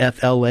find them at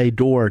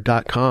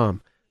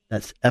fladoor.com.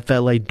 That's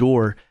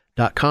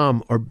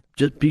fladoor.com. Or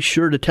just be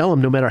sure to tell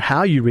them, no matter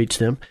how you reach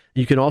them,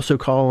 you can also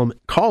call them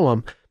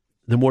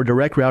the more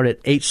direct route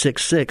at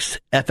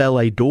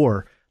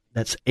 866-FLA-DOOR.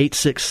 That's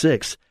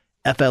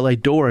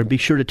 866-FLA-DOOR. And be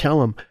sure to tell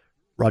them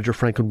Roger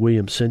Franklin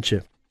Williams sent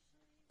you.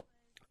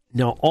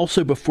 Now,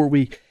 also, before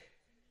we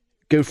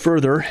go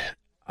further,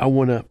 I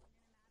want to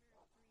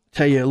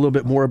tell you a little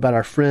bit more about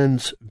our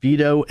friends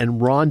Vito and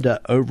Rhonda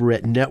over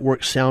at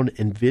Network Sound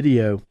and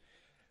Video.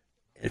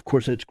 Of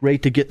course, it's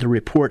great to get the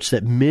reports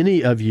that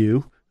many of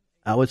you,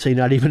 I would say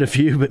not even a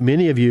few, but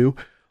many of you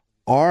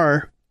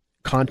are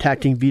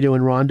contacting Vito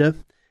and Rhonda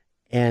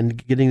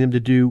and getting them to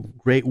do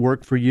great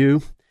work for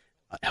you,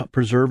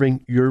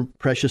 preserving your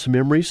precious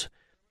memories,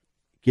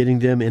 getting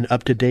them in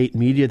up-to-date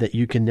media that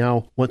you can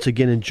now once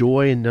again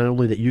enjoy, and not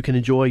only that you can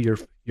enjoy,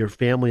 your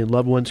family and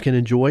loved ones can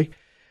enjoy.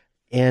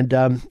 And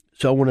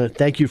so I want to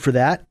thank you for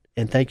that,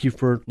 and thank you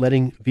for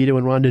letting Vito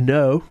and Rhonda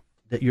know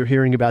that you're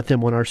hearing about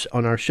them on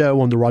our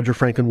show, on the Roger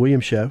Franklin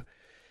Williams Show.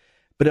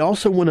 But I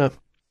also want to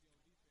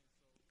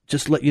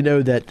just let you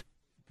know that,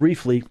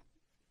 briefly,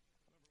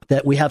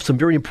 that we have some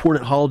very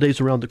important holidays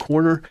around the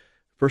corner.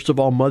 First of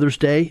all, Mother's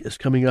Day is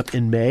coming up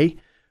in May.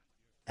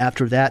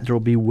 After that, there will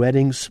be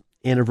weddings,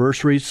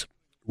 anniversaries,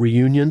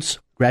 reunions,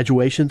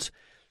 graduations,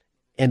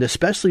 and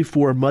especially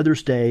for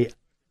Mother's Day,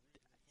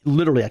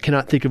 literally, I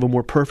cannot think of a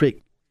more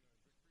perfect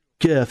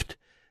gift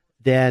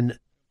than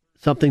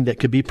something that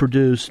could be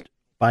produced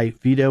by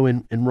Vito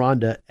and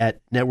Rhonda at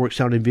Network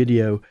Sound and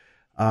Video.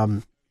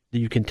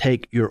 You can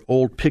take your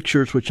old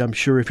pictures, which I'm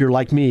sure if you're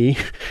like me,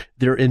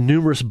 they're in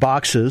numerous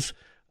boxes,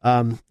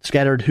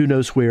 scattered who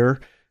knows where,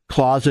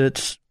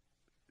 closets,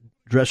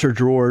 dresser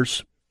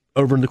drawers,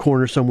 over in the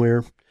corner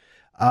somewhere.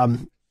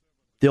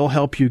 They'll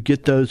help you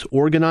get those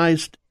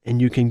organized,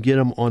 and you can get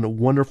them on a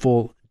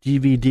wonderful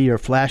DVD or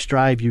flash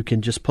drive. You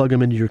can just plug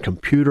them into your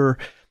computer,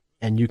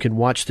 and you can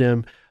watch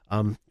them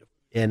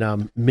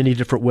in many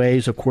different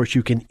ways. Of course,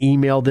 you can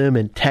email them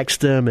and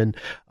text them and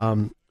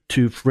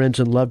to friends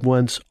and loved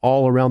ones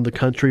all around the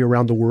country,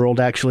 around the world,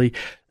 actually.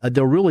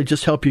 They'll really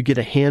just help you get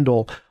a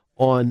handle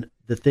on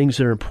the things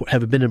that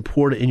have been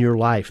important in your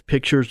life.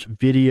 Pictures,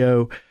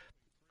 video,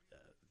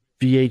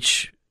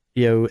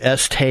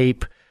 VHS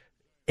tape,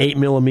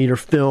 8mm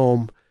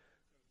film,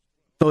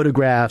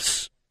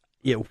 photographs,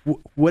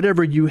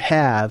 whatever you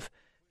have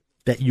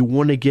that you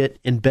want to get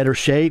in better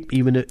shape,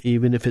 even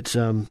if it's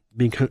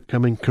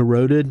becoming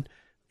corroded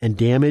and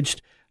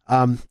damaged.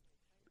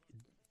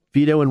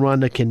 Vito and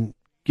Rhonda can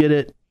get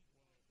it.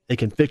 They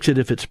can fix it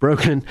if it's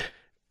broken,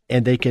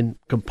 and they can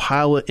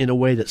compile it in a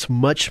way that's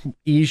much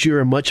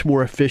easier and much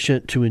more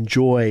efficient to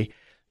enjoy,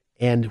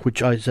 and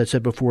which, as I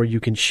said before,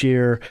 you can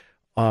share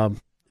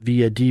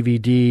via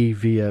DVD,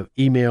 via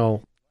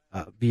email,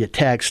 via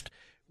text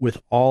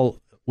with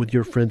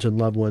your friends and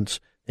loved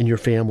ones and your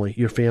family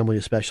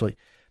especially.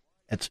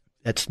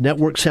 That's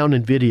Network Sound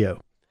and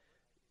Video.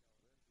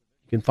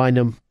 You can find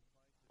them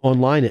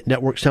online at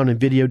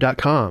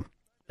networksoundandvideo.com.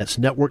 That's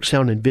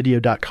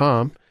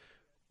networksoundandvideo.com.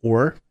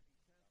 Or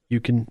you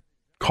can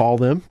call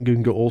them. You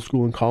can go old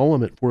school and call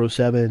them at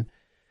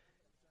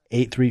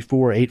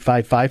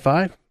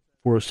 407-834-8555,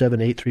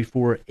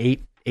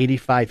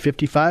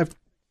 407-834-8555,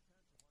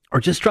 or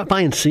just drop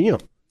by and see them.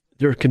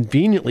 They're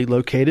conveniently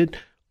located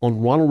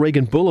on Ronald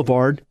Reagan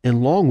Boulevard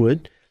in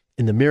Longwood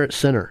in the Merritt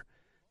Center.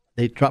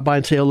 They drop by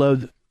and say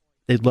hello.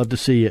 They'd love to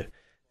see you.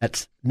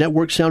 That's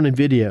Network Sound and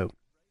Video.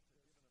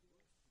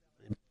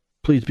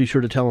 Please be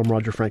sure to tell them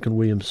Roger Franklin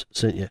Williams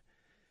sent you.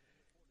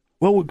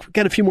 Well, we've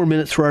got a few more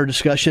minutes for our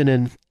discussion,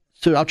 and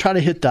so I'll try to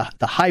hit the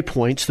high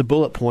points, the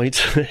bullet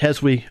points,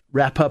 as we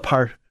wrap up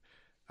our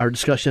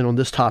discussion on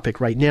this topic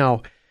right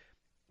now,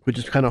 which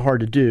is kind of hard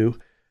to do.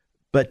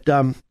 But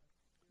the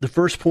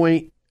first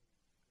point,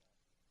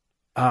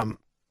 I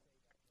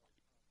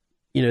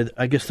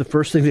guess the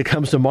first thing that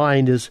comes to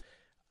mind is,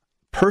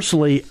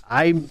 personally,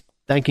 I'm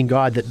thanking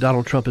God that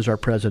Donald Trump is our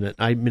president.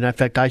 I mean, in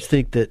fact, I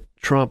think that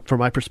Trump, from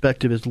my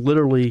perspective, is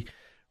literally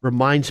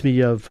reminds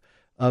me of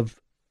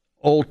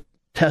Old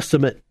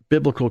Testament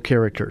biblical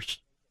characters.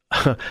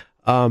 The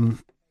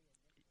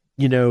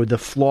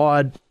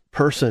flawed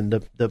person,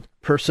 the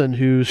person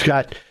who's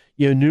got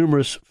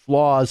numerous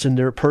flaws in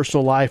their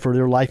personal life or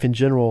their life in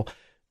general,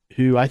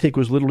 who I think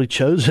was literally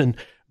chosen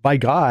by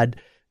God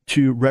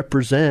to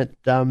represent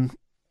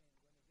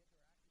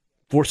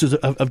forces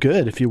of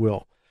good, if you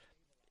will.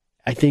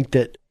 I think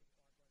that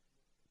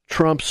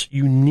Trump's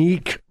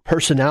unique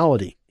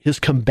personality, his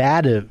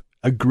combative,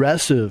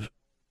 aggressive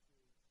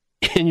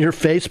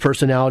in-your-face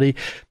personality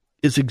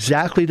is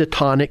exactly the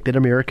tonic that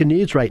America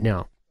needs right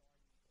now.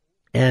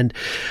 And,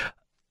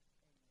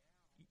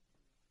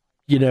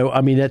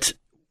 that's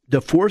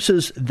the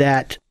forces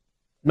that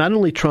not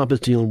only Trump is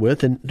dealing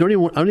with, and I don't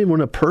even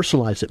want to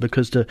personalize it,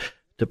 because to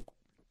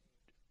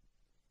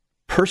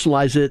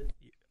personalize it,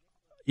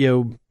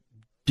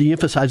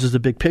 de-emphasizes the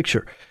big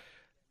picture.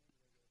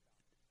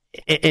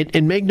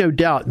 And make no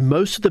doubt,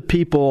 most of the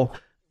people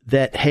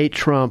that hate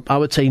Trump, I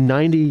would say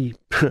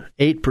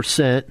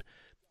 98%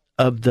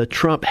 of the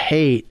Trump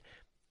hate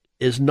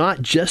is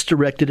not just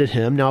directed at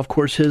him. Now, of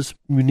course, his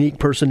unique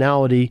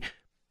personality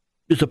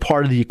is a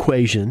part of the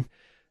equation,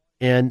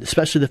 and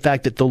especially the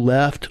fact that the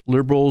left,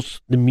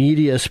 liberals, the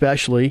media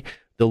especially,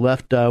 the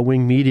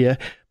left-wing media,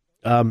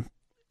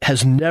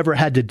 has never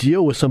had to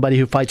deal with somebody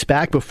who fights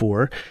back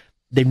before.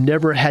 They've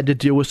never had to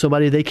deal with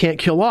somebody they can't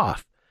kill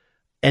off.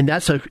 And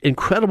that's an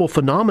incredible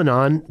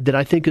phenomenon that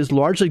I think is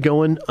largely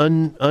going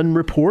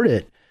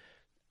unreported,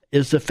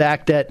 is the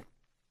fact that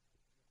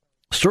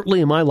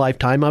certainly in my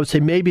lifetime, I would say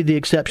maybe the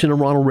exception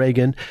of Ronald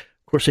Reagan.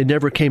 Of course, they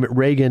never came at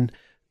Reagan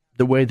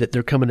the way that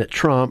they're coming at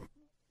Trump,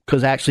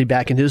 because actually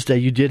back in his day,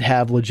 you did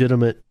have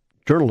legitimate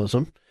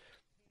journalism.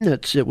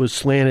 It was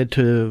slanted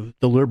to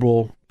the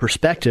liberal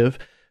perspective,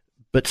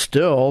 but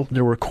still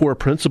there were core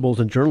principles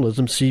in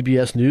journalism.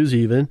 CBS News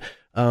even,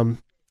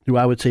 who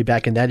I would say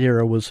back in that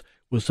era was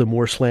the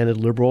more slanted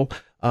liberal,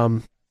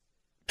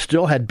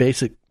 still had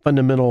basic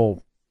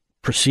fundamental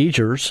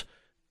procedures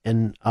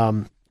and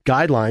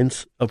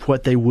guidelines of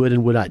what they would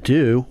and would not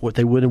do, what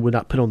they would and would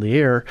not put on the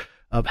air,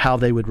 of how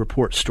they would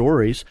report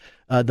stories.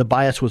 The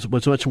bias was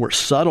much more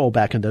subtle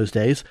back in those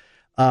days.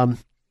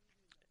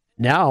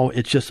 Now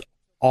it's just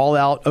all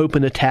out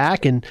open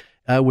attack, and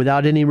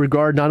without any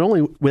regard, not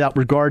only without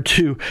regard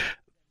to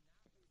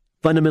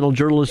fundamental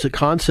journalistic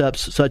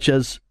concepts such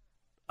as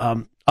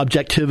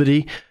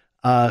objectivity,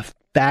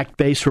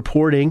 fact-based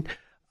reporting,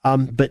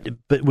 but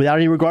without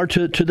any regard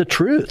to the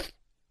truth.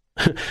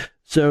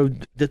 So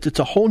it's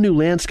a whole new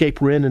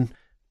landscape we're in. And,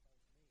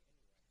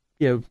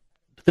 to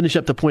finish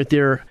up the point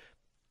there,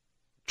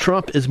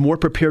 Trump is more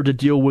prepared to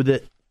deal with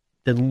it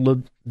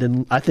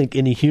than I think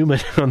any human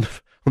on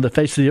the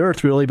face of the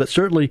earth, really, but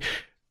certainly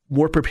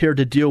more prepared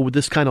to deal with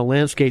this kind of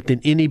landscape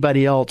than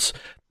anybody else,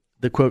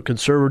 the quote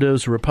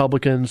conservatives, the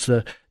Republicans,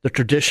 the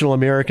traditional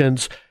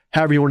Americans,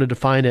 however you want to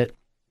define it,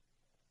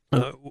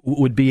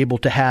 would be able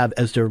to have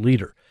as their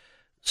leader.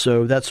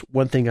 So that's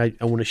one thing I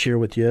want to share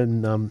with you.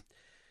 And,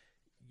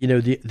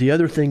 the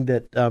other thing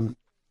that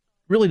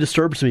really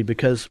disturbs me,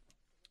 because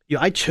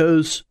I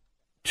chose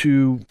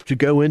to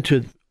go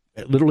into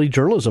literally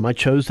journalism. I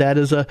chose that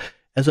as a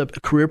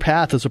career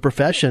path, as a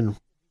profession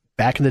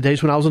back in the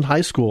days when I was in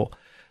high school.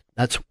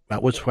 That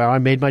was where I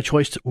made my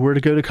choice where to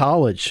go to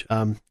college.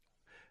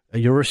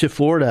 University of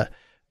Florida.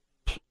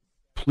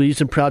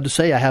 Pleased and proud to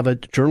say I have a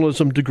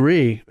journalism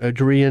degree, a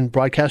degree in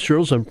broadcast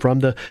journalism from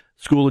the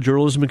School of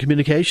Journalism and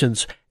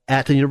Communications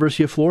at the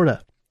University of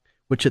Florida,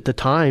 which at the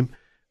time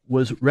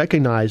was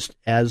recognized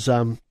as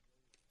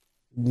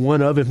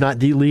one of, if not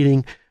the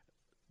leading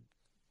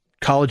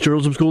college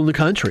journalism school in the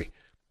country.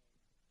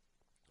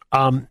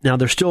 Now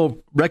they're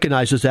still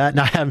recognized as that,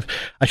 and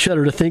I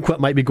shudder to think what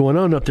might be going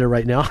on up there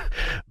right now.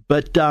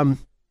 But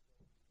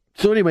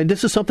so anyway,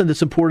 this is something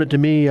that's important to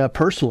me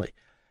personally,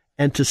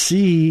 and to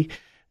see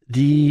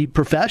the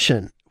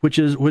profession, which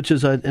is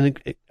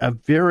a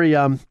very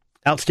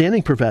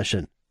outstanding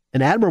profession,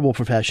 an admirable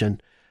profession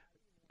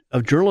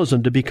of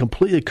journalism, to be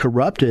completely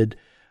corrupted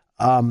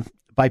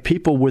by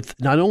people with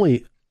not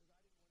only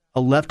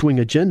a left-wing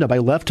agenda, by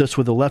leftists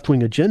with a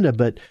left-wing agenda,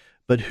 but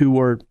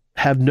who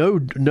have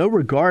no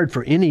regard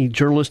for any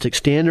journalistic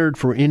standard,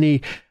 for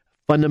any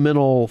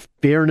fundamental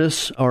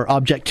fairness or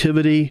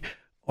objectivity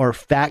or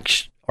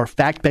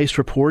fact-based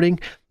reporting.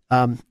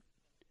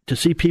 To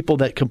see people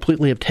that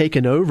completely have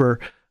taken over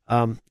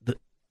the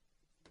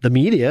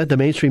media, the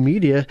mainstream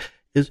media,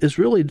 is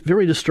really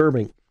very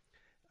disturbing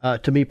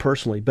to me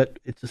personally. But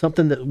it's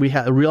something that we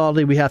have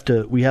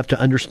to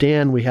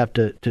understand. We have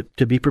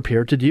to be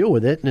prepared to deal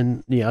with it.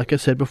 And like I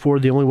said before,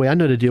 the only way I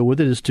know to deal with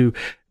it is to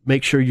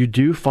make sure you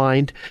do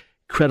find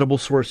credible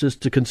sources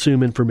to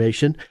consume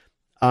information.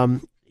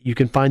 You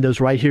can find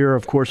those right here.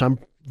 Of course, I'm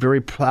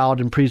very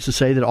proud and pleased to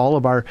say that all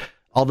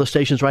the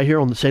stations right here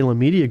on the Salem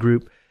Media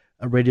Group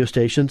radio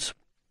stations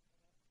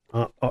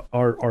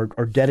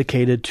are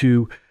dedicated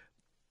to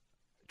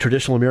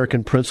traditional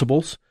American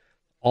principles.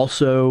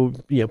 Also,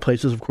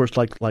 places, of course,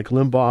 like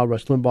Limbaugh,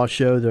 Rush Limbaugh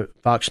show, the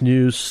Fox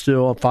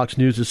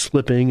News is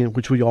slipping,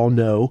 which we all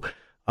know.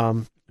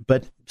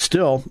 But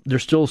still, they're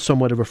still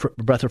somewhat of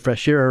a breath of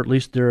fresh air. At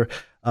least they're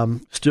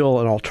still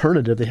an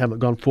alternative. They haven't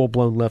gone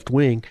full-blown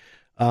left-wing.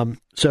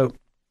 So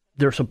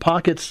there are some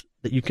pockets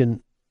that you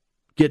can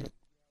get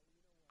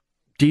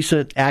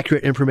decent,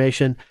 accurate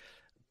information.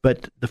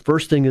 But the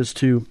first thing is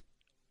to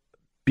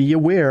be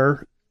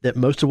aware that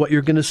most of what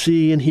you're going to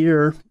see and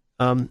hear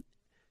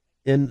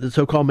in the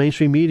so-called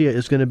mainstream media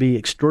is going to be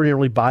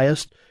extraordinarily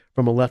biased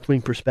from a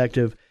left-wing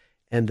perspective.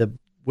 And the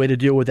way to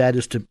deal with that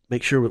is to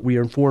make sure that we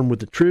are informed with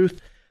the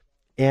truth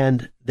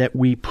and that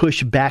we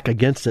push back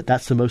against it.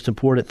 That's the most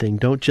important thing.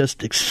 Don't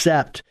just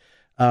accept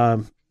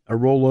a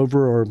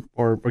rollover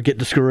or get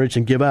discouraged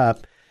and give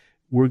up.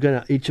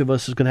 Each of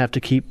us is going to have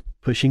to keep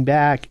pushing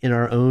back in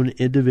our own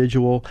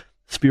individual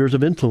spheres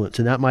of influence,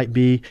 and that might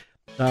be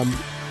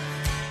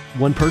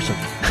one person.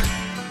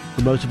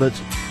 For most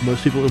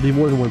people, it'll be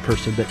more than one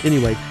person. But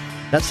anyway,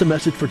 that's the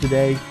message for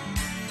today.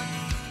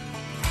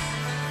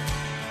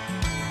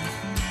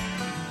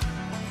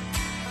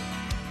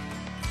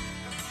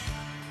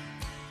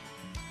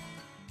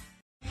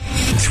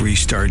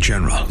 Three-star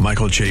General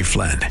Michael J.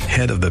 Flynn,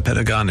 head of the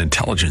Pentagon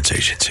Intelligence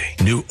Agency,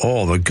 knew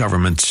all the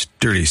government's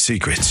dirty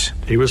secrets.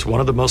 He was one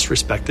of the most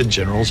respected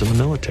generals in the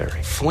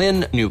military.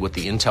 Flynn knew what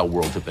the intel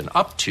world had been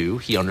up to.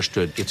 He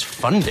understood its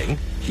funding.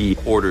 He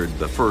ordered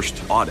the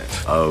first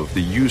audit of the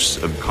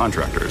use of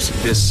contractors.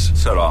 This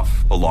set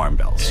off alarm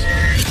bells.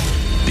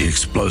 The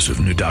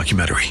explosive new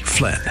documentary,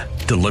 Flynn,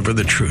 Deliver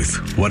the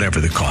Truth, Whatever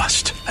the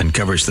Cost,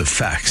 uncovers the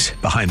facts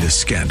behind this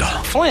scandal.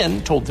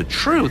 Flynn told the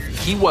truth.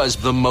 He was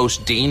the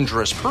most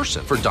dangerous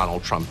person for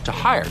Donald Trump to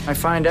hire. I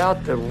find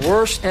out the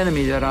worst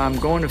enemy that I'm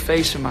going to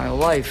face in my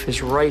life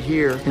is right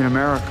here in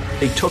America.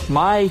 They took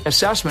my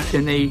assessment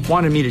and they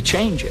wanted me to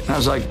change it. And I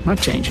was like, I'm not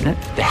changing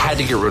it. They had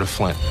to get rid of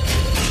Flynn.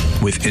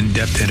 With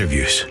in-depth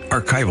interviews,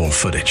 archival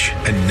footage,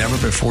 and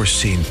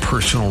never-before-seen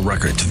personal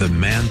records of the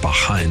man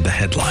behind the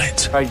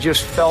headlines. I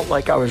just felt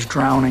like I was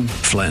drowning.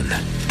 Flynn,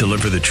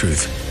 Deliver the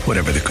Truth,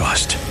 Whatever the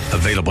Cost.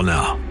 Available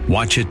now.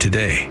 Watch it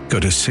today.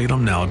 Go to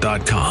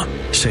salemnow.com.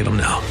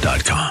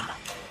 salemnow.com.